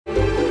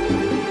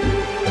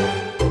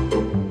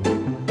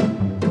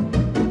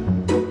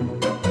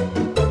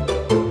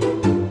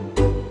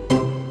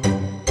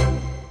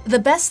The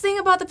best thing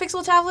about the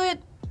Pixel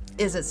tablet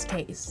is its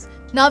case.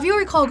 Now, if you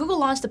recall, Google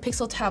launched the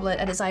Pixel tablet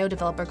at its I/O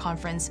Developer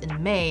Conference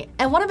in May,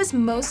 and one of its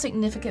most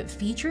significant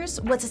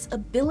features was its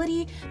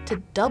ability to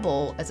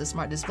double as a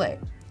smart display.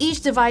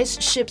 Each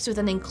device ships with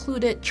an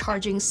included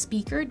charging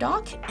speaker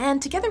dock,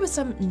 and together with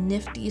some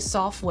nifty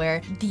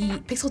software, the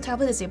Pixel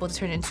tablet is able to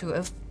turn into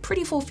a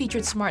pretty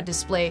full-featured smart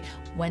display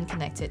when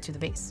connected to the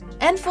base.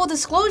 And full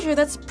disclosure,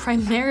 that's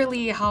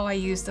primarily how I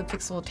use the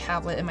Pixel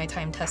tablet in my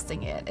time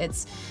testing it.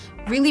 It's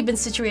really been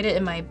situated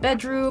in my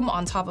bedroom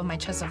on top of my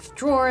chest of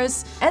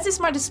drawers as a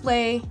smart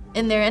display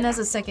in there and as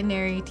a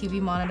secondary TV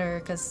monitor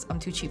because I'm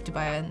too cheap to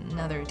buy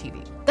another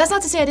TV. That's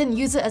not to say I didn't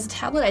use it as a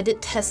tablet. I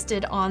did test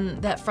it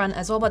on that front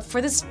as well, but for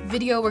this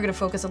video, we're gonna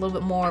focus a little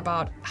bit more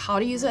about how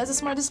to use it as a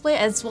smart display,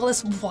 as well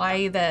as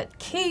why that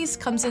case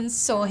comes in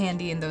so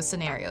handy in those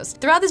scenarios.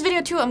 Throughout this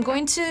video too, I'm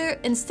going to,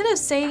 instead of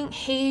saying,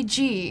 "Hey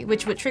G,"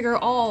 which would trigger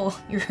all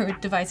your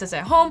devices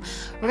at home,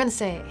 we're gonna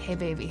say, "Hey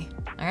baby."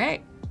 All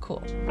right,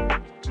 cool.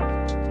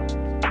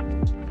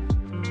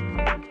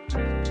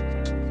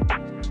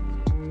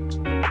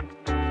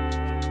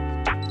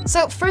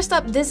 So first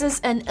up, this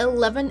is an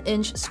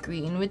 11-inch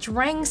screen, which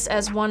ranks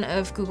as one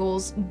of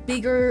Google's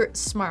bigger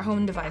smart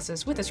home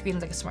devices with a screen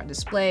like a smart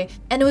display.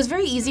 And it was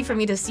very easy for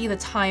me to see the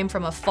time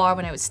from afar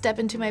when I would step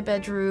into my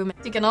bedroom.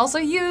 You can also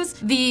use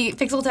the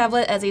Pixel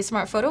tablet as a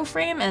smart photo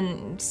frame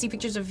and see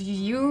pictures of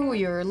you,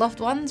 your loved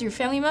ones, your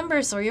family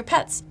members, or your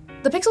pets.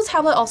 The Pixel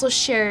tablet also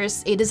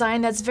shares a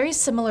design that's very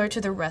similar to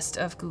the rest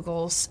of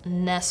Google's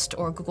Nest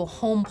or Google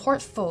Home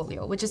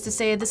portfolio, which is to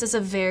say this is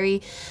a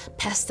very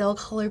pastel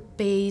color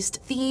based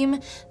theme.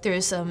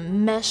 There's a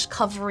mesh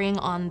covering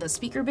on the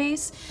speaker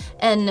base,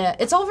 and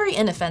it's all very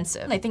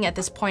inoffensive. I think at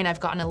this point I've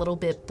gotten a little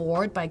bit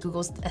bored by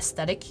Google's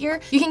aesthetic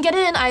here. You can get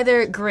it in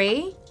either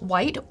gray,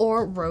 white,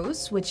 or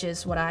rose, which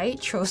is what I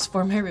chose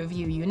for my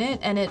review unit,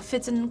 and it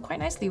fits in quite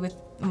nicely with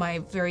my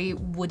very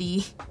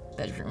woody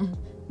bedroom.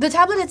 The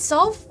tablet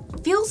itself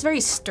feels very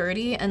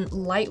sturdy and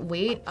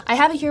lightweight. I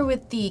have it here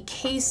with the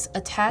case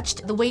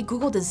attached. The way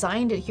Google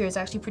designed it here is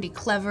actually pretty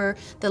clever.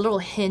 The little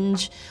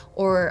hinge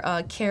or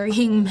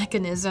carrying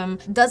mechanism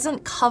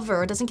doesn't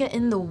get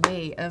in the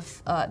way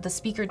of the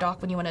speaker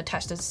dock when you want to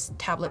attach this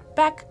tablet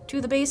back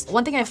to the base.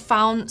 One thing I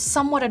found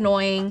somewhat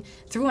annoying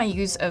through my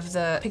use of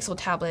the Pixel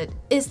tablet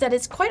is that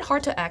it's quite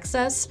hard to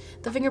access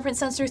the fingerprint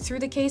sensor through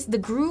the case. The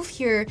groove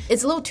here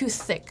is a little too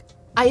thick.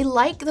 I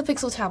like the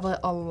Pixel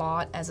tablet a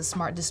lot as a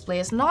smart display.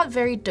 It's not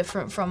very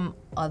different from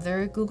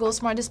other Google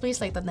smart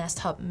displays like the Nest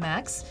Hub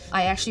Max.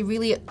 I actually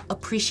really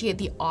appreciate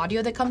the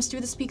audio that comes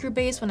through the speaker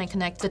base when I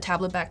connect the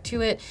tablet back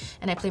to it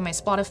and I play my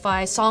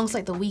Spotify. Songs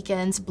like The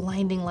Weeknd's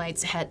Blinding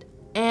Lights had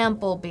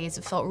ample bass.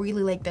 It felt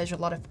really like there's a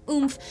lot of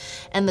oomph,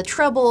 and the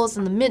trebles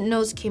and the mid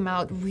notes came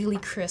out really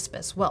crisp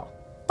as well.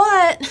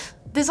 But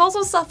this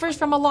also suffers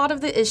from a lot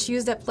of the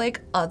issues that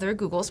plague other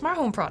Google smart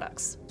home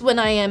products. When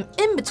I am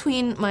in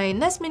between my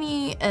Nest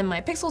Mini and my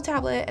Pixel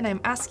tablet and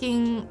I'm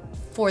asking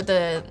for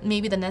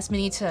maybe the Nest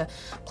Mini to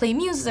play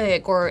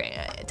music or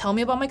tell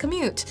me about my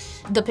commute,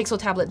 the Pixel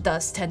tablet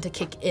does tend to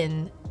kick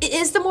in. It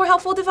is the more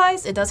helpful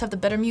device. It does have the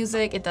better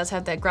music. It does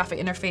have that graphic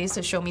interface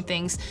to show me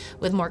things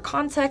with more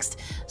context.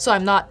 So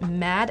I'm not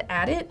mad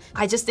at it.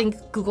 I just think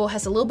Google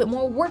has a little bit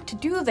more work to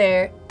do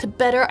there to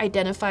better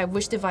identify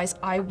which device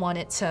I want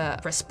it to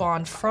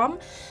respond from.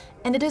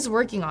 And it is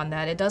working on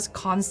that. It does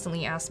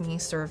constantly ask me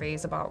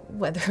surveys about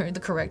whether the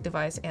correct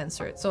device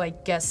answered. So I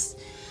guess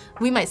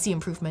we might see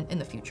improvement in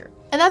the future.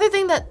 Another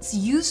thing that's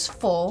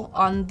useful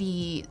on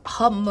the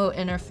hub mode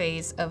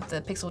interface of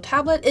the Pixel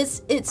tablet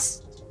is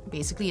it's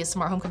basically a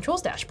smart home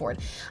controls dashboard.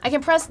 I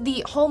can press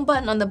the home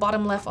button on the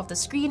bottom left of the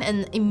screen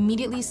and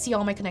immediately see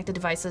all my connected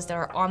devices that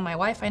are on my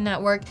Wi-Fi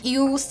network.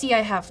 You will see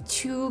I have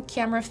 2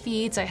 camera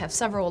feeds, I have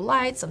several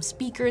lights, some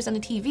speakers, and a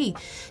TV.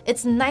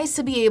 It's nice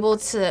to be able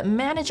to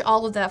manage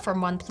all of that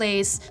from one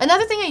place.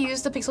 Another thing I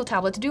use the Pixel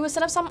tablet to do is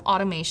set up some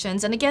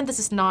automations. And again, this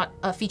is not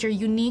a feature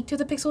unique to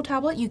the Pixel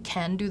tablet. You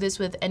can do this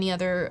with any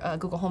other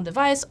Google Home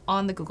device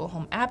on the Google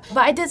Home app.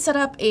 But I did set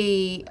up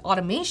a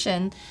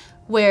automation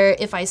where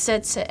if I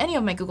said to any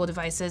of my Google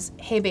devices,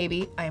 "Hey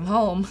baby, I am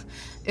home,"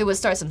 it would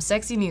start some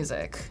sexy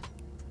music.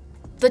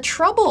 The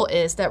trouble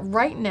is that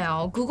right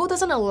now, Google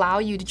doesn't allow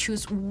you to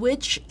choose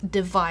which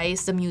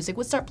device the music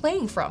would start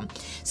playing from.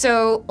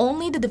 So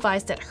only the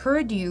device that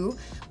heard you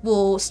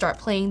will start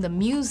playing the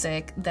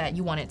music that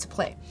you want it to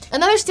play.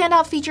 Another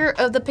standout feature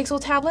of the Pixel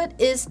tablet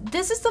is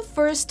this is the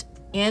first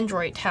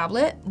Android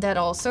tablet that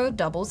also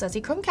doubles as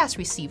a Chromecast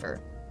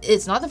receiver.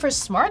 It's not the first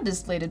smart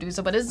display to do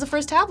so, but it's the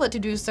first tablet to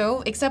do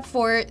so, except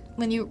for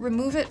when you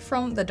remove it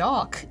from the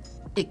dock,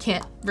 it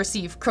can't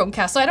receive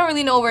Chromecast. So I don't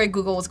really know where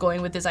Google was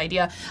going with this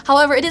idea.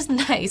 However, it is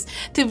nice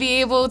to be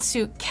able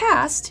to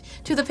cast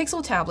to the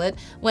Pixel tablet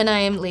when I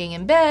am laying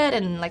in bed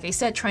and, like I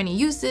said, trying to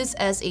use this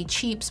as a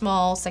cheap,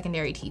 small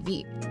secondary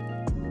TV.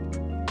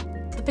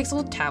 The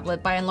Pixel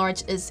tablet, by and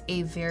large, is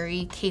a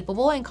very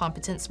capable and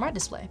competent smart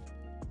display.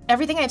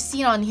 Everything I've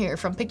seen on here,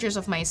 from pictures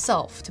of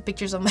myself to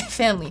pictures of my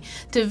family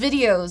to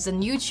videos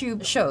and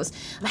YouTube shows,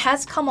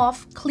 has come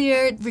off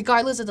clear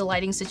regardless of the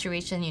lighting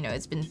situation. You know,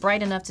 it's been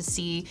bright enough to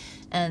see,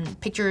 and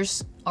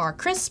pictures are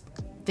crisp,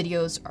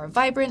 videos are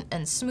vibrant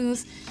and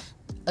smooth.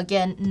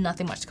 Again,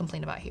 nothing much to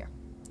complain about here.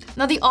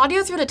 Now, the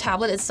audio through the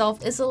tablet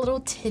itself is a little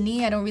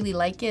tinny. I don't really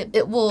like it.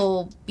 It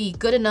will be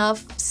good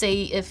enough,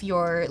 say, if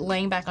you're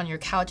laying back on your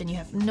couch and you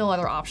have no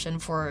other option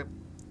for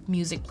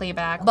music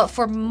playback. But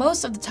for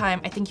most of the time,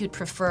 I think you'd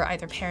prefer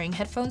either pairing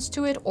headphones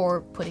to it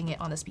or putting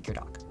it on a speaker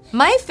dock.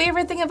 My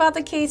favorite thing about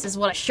the case is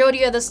what I showed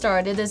you at the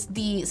start. It is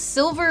the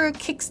silver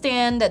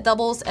kickstand that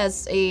doubles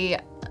as a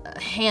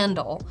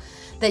handle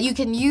that you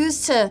can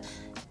use to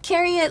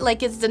carry it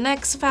like it's the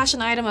next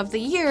fashion item of the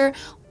year,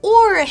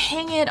 or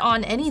hang it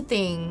on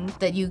anything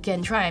that you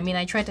can try. I mean,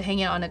 I tried to hang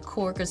it on a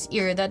coworker's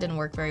ear. That didn't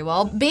work very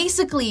well.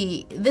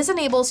 Basically, this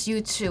enables you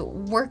to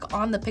work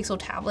on the Pixel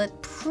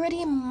tablet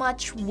pretty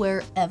much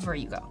wherever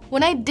you go.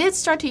 When I did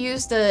start to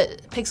use the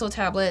Pixel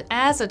tablet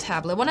as a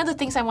tablet, one of the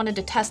things I wanted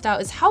to test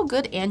out is how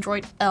good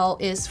Android L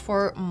is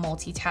for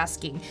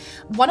multitasking.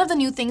 One of the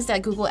new things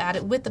that Google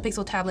added with the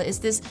Pixel tablet is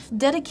this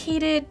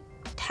dedicated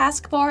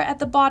taskbar at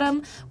the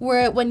bottom,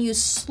 where when you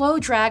slow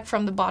drag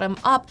from the bottom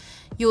up,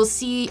 you'll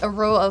see a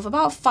row of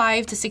about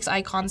 5 to 6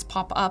 icons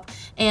pop up,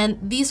 and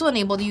these will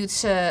enable you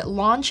to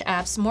launch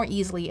apps more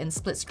easily in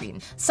split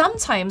screen.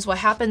 Sometimes what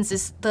happens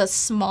is the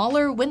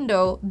smaller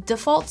window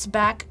defaults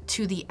back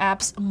to the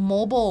app's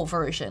mobile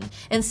version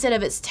instead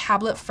of its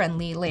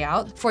tablet-friendly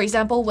layout. For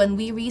example, when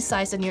we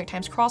resized the New York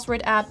Times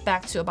crossword app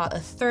back to about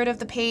 1/3 of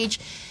the page,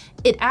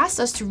 it asked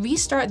us to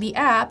restart the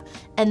app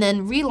and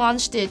then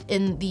relaunched it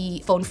in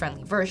the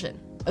phone-friendly version.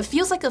 It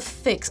feels like a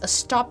fix, a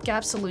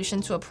stopgap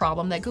solution to a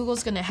problem that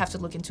Google's gonna have to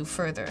look into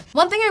further.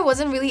 One thing I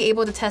wasn't really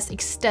able to test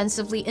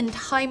extensively in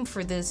time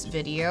for this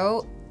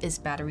video is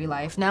battery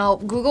life. Now,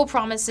 Google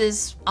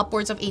promises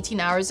upwards of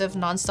 18 hours of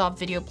non-stop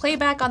video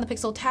playback on the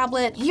Pixel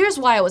tablet. Here's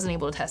why I wasn't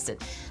able to test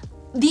it.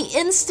 The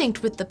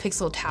instinct with the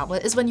Pixel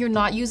tablet is when you're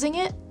not using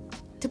it,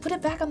 to put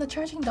it back on the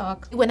charging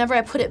dock. Whenever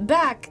I put it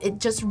back, it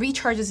just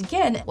recharges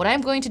again. What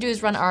I'm going to do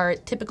is run our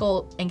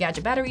typical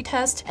Engadget battery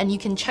test, and you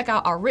can check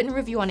out our written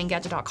review on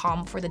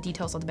Engadget.com for the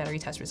details of the battery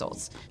test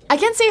results. I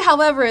can say,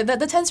 however, that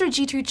the Tensor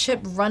G2 chip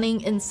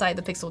running inside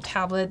the Pixel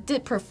tablet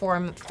did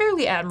perform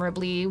fairly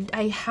admirably.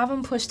 I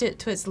haven't pushed it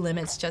to its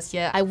limits just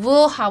yet. I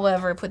will,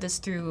 however, put this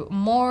through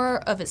more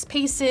of its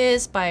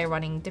paces by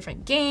running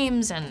different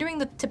games and doing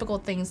the typical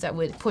things that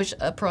would push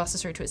a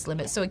processor to its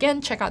limits. So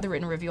again, check out the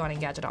written review on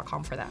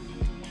Engadget.com for that.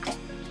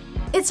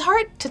 It's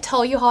hard to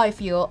tell you how I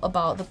feel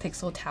about the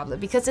Pixel tablet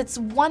because it's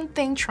one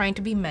thing trying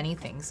to be many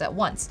things at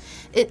once.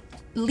 It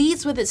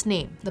leads with its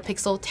name, the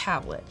Pixel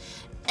tablet.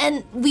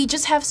 And we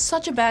just have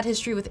such a bad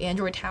history with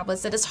Android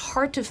tablets that it's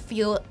hard to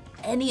feel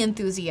any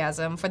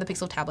enthusiasm for the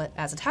Pixel tablet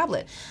as a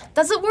tablet.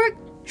 Does it work?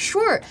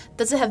 Sure.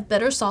 Does it have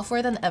better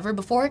software than ever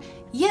before?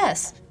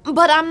 Yes.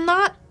 But I'm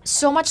not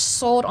so much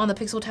sold on the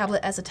Pixel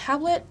tablet as a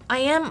tablet. I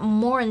am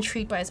more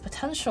intrigued by its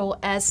potential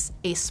as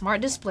a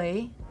smart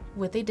display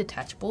with a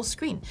detachable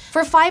screen.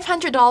 For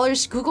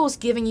 $500, Google's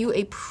giving you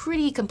a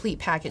pretty complete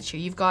package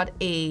here. You've got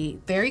a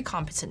very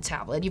competent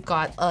tablet, you've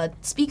got a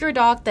speaker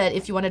dock that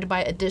if you wanted to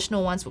buy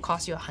additional ones would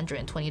cost you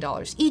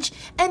 $120 each,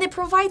 and it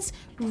provides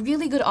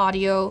really good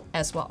audio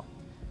as well.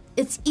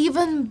 It's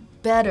even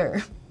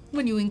better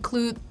when you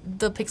include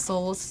the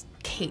Pixel's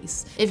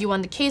case. If you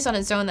want the case on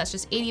its own, that's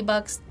just 80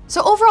 bucks.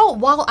 So overall,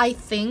 while I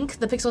think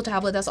the Pixel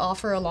tablet does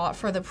offer a lot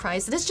for the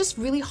price, it is just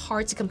really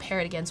hard to compare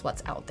it against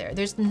what's out there.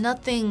 There's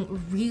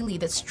nothing really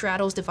that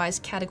straddles device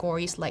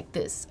categories like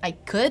this. I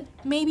could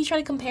maybe try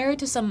to compare it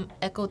to some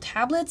Echo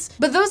tablets,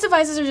 but those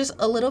devices are just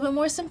a little bit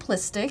more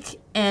simplistic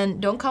and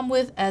don't come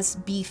with as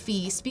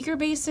beefy speaker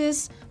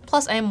bases.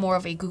 Plus, I am more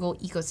of a Google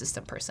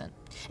ecosystem person.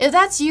 If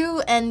that's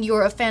you and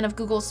you're a fan of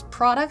Google's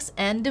products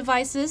and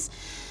devices,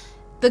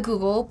 the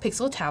Google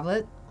Pixel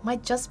tablet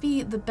might just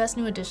be the best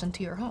new addition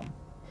to your home.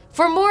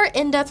 For more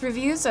in-depth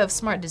reviews of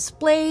smart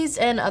displays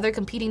and other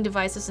competing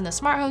devices in the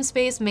smart home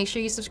space, make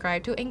sure you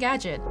subscribe to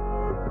Engadget.